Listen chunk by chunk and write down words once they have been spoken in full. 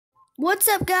What's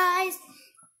up, guys?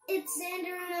 It's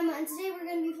Xander and Emma, and today we're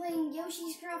going to be playing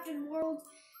Yoshi's Crafted World,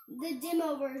 the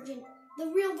demo version. The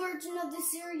real version of the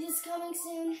series is coming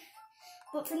soon,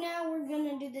 but for now we're going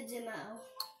to do the demo.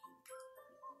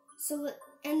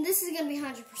 And this is going to be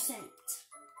 100%.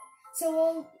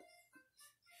 So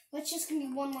let's just going to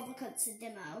be one level because it's a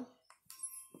demo.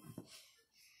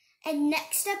 And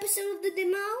next episode of the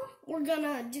demo, we're going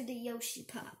to do the Yoshi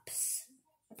Pups.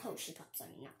 The Poshi Pups,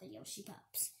 not the Yoshi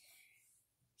Pups.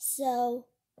 So,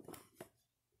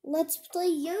 let's play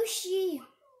Yoshi.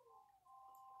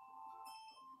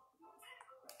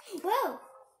 Whoa!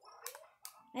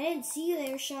 I didn't see you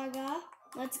there, Shaga.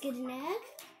 Let's get an egg.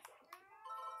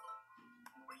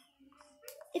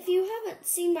 If you haven't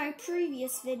seen my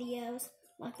previous videos,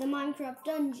 like the Minecraft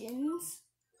Dungeons,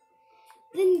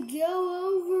 then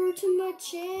go over to my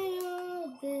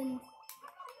channel.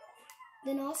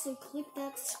 Then also click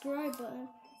that subscribe button.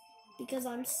 Because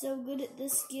I'm so good at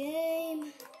this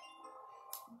game.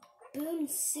 Boom,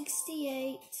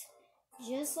 68.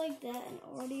 Just like that, and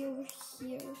already over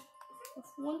here. With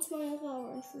one smile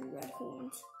flower and 3 red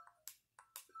coins.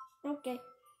 Okay.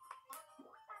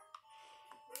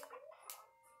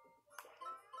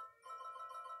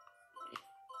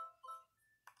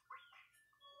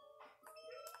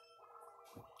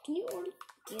 Can you already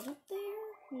get up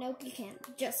there? Nope, you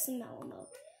can't. Just mellow mode.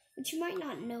 But you might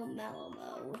not know mellow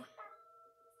mode.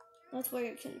 That's where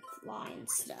you can fly and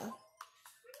stuff.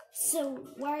 So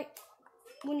when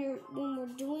we're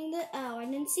doing the I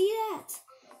didn't see that.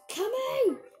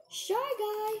 Coming! Shy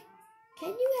guy! Can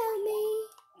you help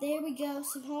me? There we go.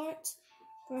 Some hearts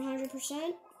for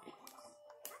 100%.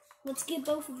 Let's get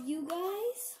both of you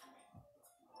guys.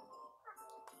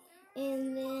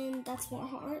 And then that's more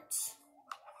hearts.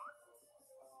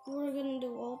 We're gonna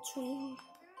do all 20.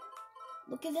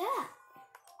 Look at that.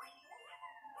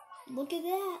 Look at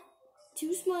that.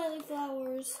 2 smiley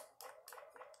flowers.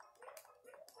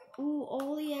 Ooh,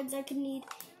 all the eggs I could need.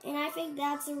 And I think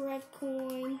that's a red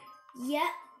coin.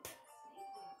 Yep.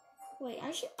 Wait,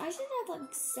 I should have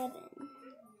like 7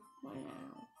 by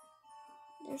now.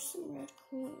 There's some red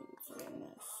coins that I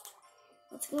missed.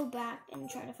 Let's go back and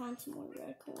try to find some more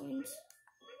red coins.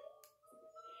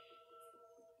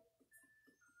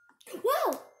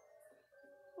 Whoa!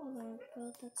 Oh my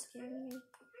god, that scared me.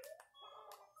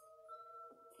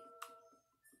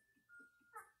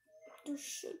 There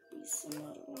should be some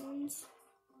other ones.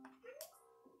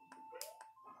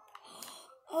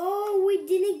 Oh, we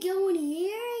didn't go in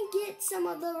here and get some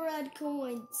of the red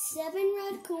coins. 7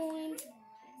 red coins.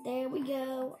 There we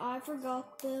go. I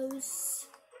forgot those.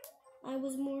 I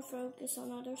was more focused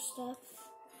on other stuff.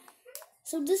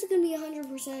 So this is going to be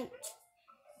 100%.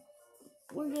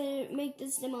 We're going to make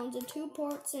this demo into 2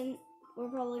 parts, and we're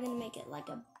probably going to make it like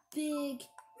a big...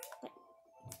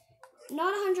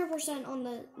 Not 100% on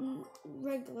the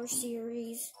regular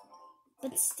series,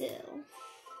 but still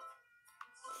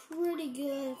pretty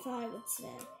good if I would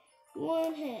say.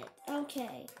 1 hit.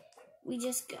 Okay. We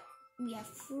have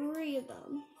 3 of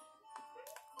them.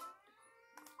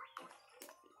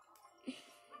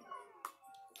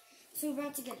 So we're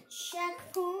about to get a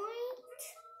checkpoint.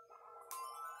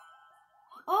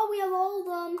 Oh, we have all of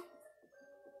them.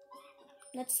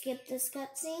 Let's skip this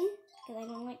cutscene, because I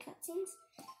don't like cutscenes.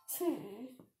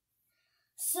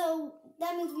 So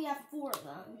that means we have 4 of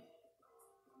them.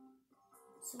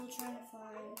 So we'll try to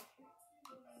find.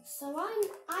 So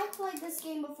I played this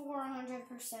game before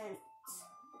 100%.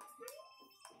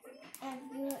 And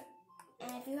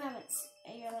if you haven't,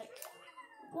 you're like,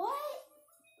 what?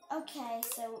 Okay,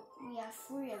 so we have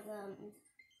 3 of them.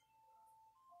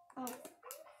 Oh,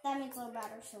 that makes a little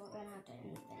better. So we're gonna have to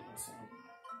end the video soon.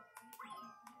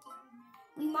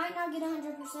 We might not get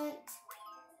 100%.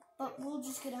 But we'll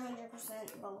just get 100%,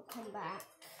 but we'll come back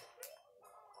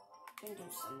and do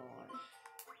some more.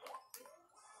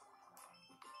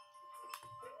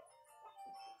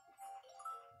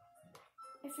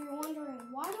 If you're wondering,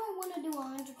 why do I want to do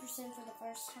 100% for the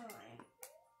first time?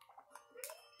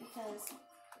 Because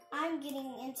I'm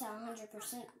getting into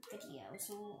 100% videos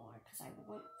more, because I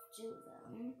want to do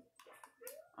them.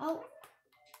 Oh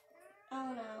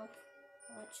no.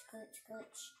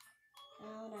 Glitch.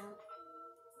 Oh no.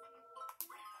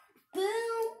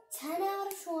 Boom! 10 out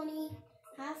of 20.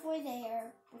 Halfway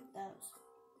there with those.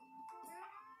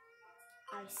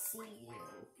 I see you.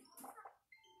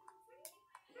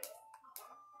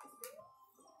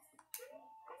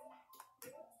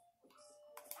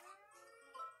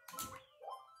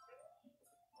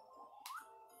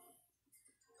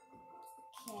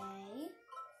 Okay.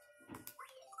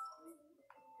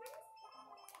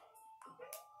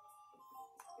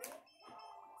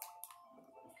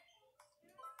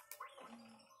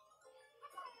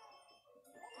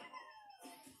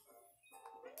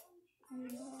 No.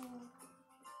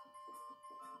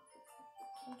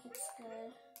 I think it's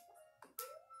good.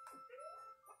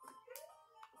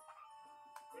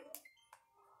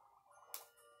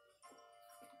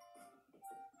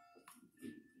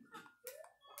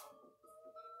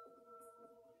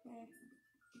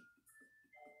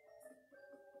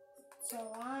 So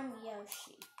I'm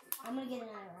Yoshi. I'm gonna get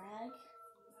another rag.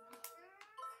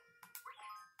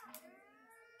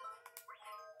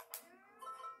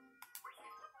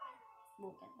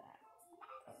 We'll get that.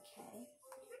 Okay.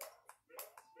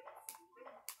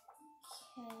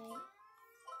 Okay.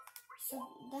 So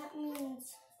that means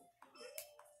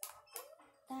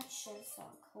that should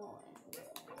sell coin. We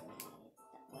don't really need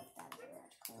that with that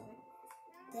red coin.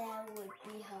 That would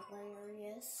be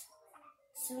hilarious.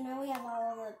 So now we have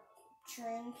all the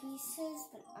train pieces,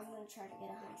 but I'm going to try to get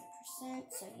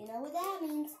 100%. So you know what that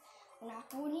means. We're not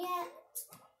going yet.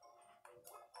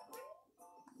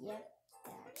 Yep,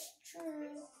 that's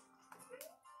true.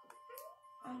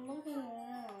 I'm looking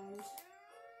around.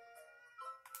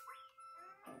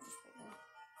 Oh, just one.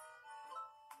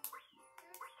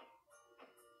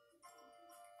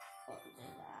 Oh, do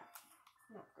that.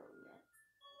 Not go yet.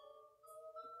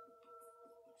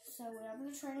 So we have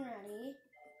the train ready.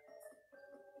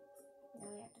 Now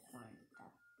we have to find the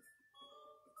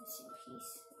missing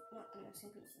piece. Not the missing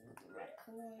piece, the red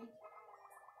coin.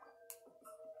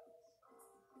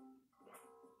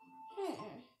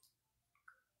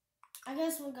 I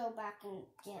guess we'll go back and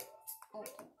get all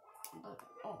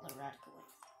the red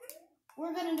coins.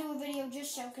 We're gonna do a video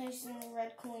just showcasing the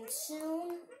red coins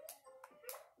soon.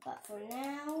 But for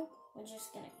now, we're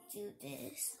just gonna do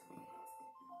this.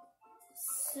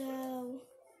 So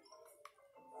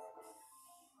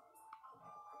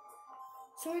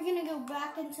we're gonna go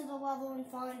back into the level and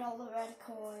find all the red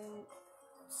coins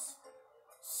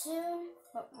soon.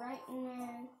 But right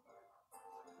now,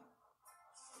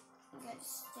 we gotta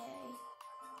stay.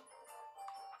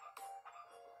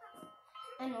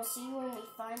 And we'll see you when we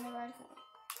find the red coin.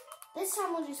 This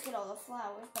time we'll just get all the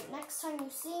flowers, but next time you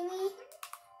see me,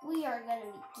 we are gonna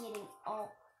be getting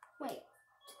all. Wait,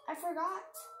 I forgot.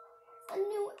 A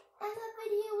new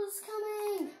video is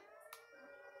coming.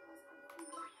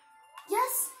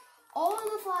 Yes, all of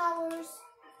the flowers.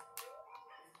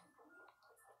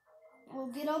 We'll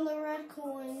get on the red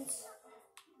coins.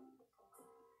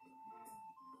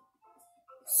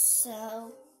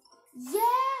 So, yeah.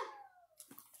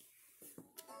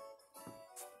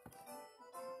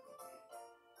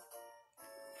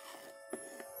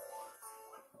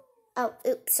 Oh,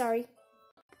 oops, sorry.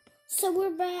 So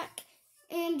we're back,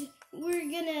 and we're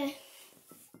gonna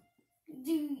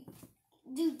do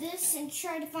this and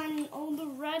try to find all the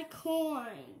red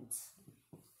coins.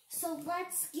 So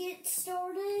let's get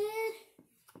started.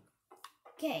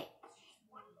 Okay.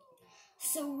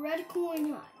 So red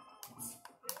coin hunts,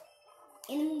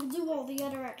 and we'll do all the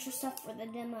other extra stuff for the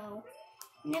demo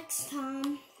next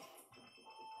time.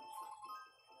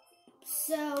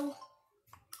 So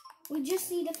we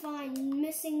just need to find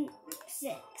missing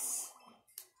 6.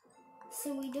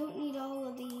 So we don't need all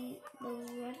of those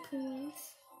red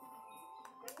coins,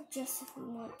 just if we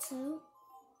want to.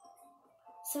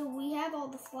 So we have all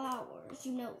the flowers,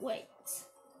 you know. Wait,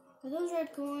 are those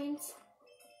red coins?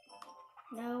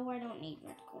 No, I don't need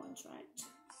red coins, right?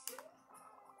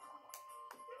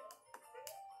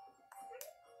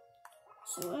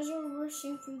 So as we're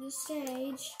rushing through the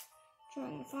stage,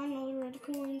 trying to find all the red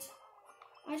coins,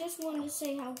 I just wanted to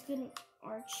say how good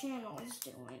our channel is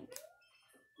doing.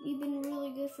 We've been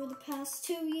really good for the past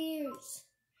 2 years.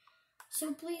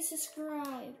 So please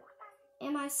subscribe.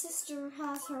 And my sister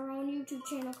has her own YouTube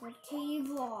channel called K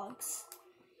Vlogs.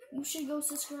 You should go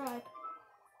subscribe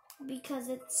because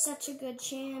it's such a good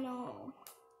channel.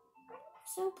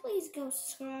 So please go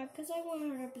subscribe because I want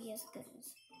her to be as good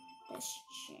as this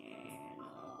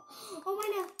channel. Oh, I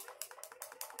know.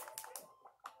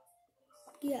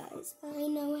 Guys, I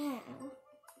know how.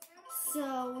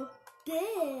 So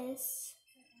this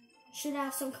should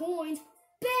have some coins.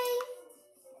 Bang!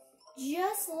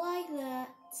 Just like that.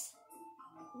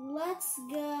 Let's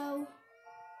go.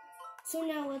 So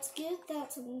now let's get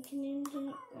that so we can end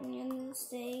the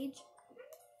stage.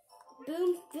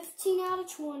 Boom, 15 out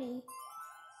of 20.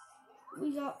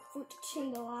 We got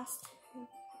 14 the last time.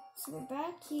 So we're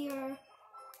back here.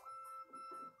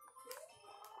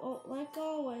 Oh, like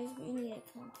always, we need to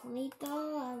complete the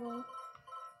level.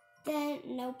 Then,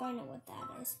 nope, I know what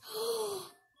that is.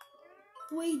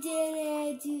 We did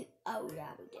it. Oh,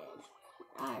 yeah, we did.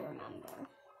 I remember.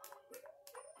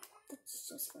 That's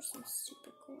just for some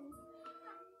stupid coin.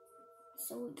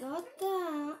 So we got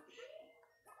that.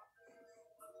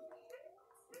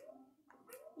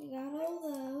 We got all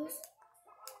those.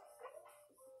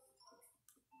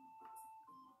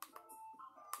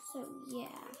 So, yeah.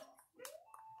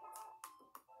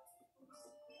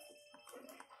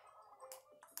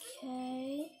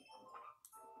 Okay.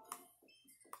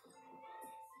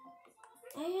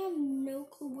 I have no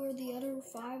clue where the other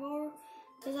 5 are,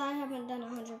 because I haven't done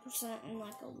 100% in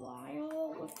like a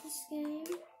while with this game.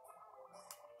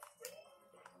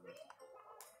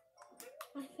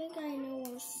 I think I know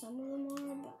where some of them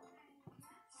are,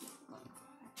 but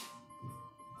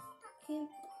can't.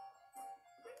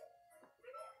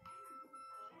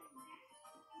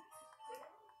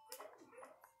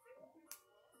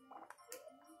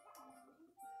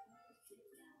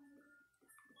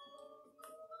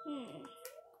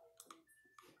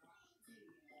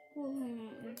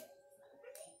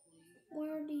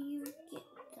 Where do you get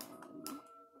them?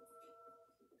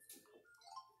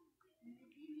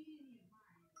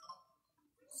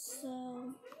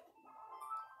 So,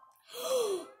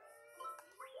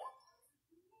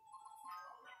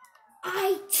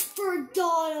 I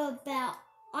forgot about.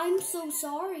 I'm so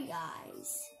sorry,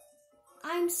 guys.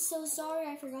 I'm so sorry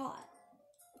I forgot.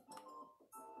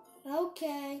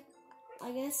 Okay,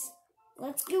 I guess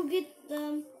let's go get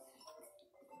them.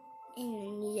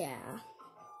 And yeah,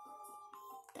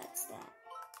 that's that.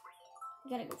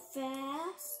 Gotta go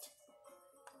fast.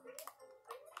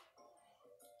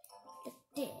 The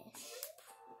dish.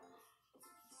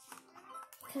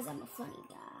 Because I'm a funny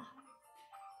guy.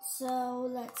 So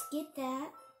let's get that.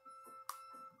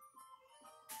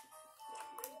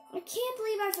 I can't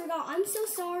believe I forgot. I'm so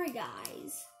sorry,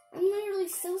 guys. I'm literally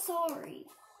so sorry.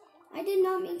 I did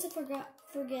not mean to forget.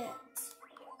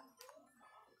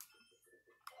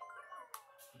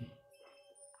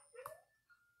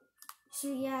 So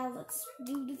yeah, let's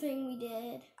do the thing we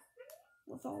did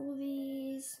with all of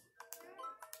these.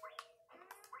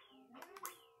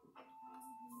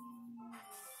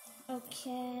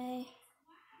 Okay.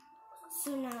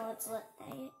 So now let's let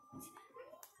that.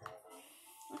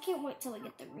 I can't wait till we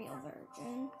get the real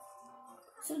version.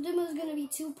 So demo's gonna be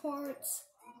 2 parts.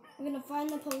 We're gonna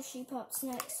find the Poshi Pups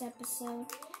next episode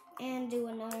and do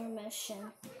another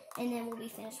mission, and then we'll be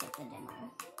finished with the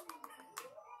demo.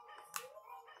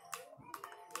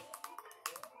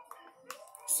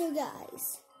 So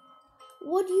guys,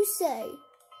 what do you say?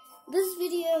 This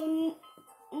video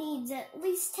needs at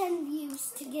least 10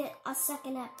 views to get a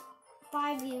second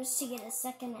 5 views to get a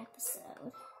second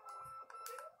episode.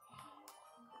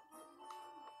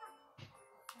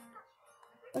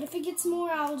 But if it gets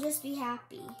more, I'll just be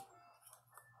happy.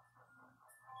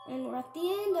 And we're at the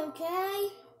end, okay?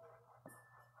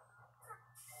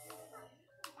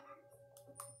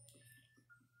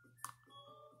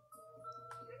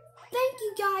 Thank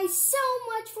you guys so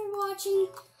much for watching.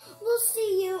 We'll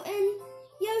see you in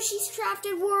Yoshi's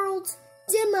Crafted World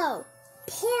Demo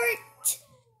Part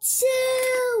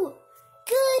 2.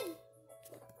 Goodbye.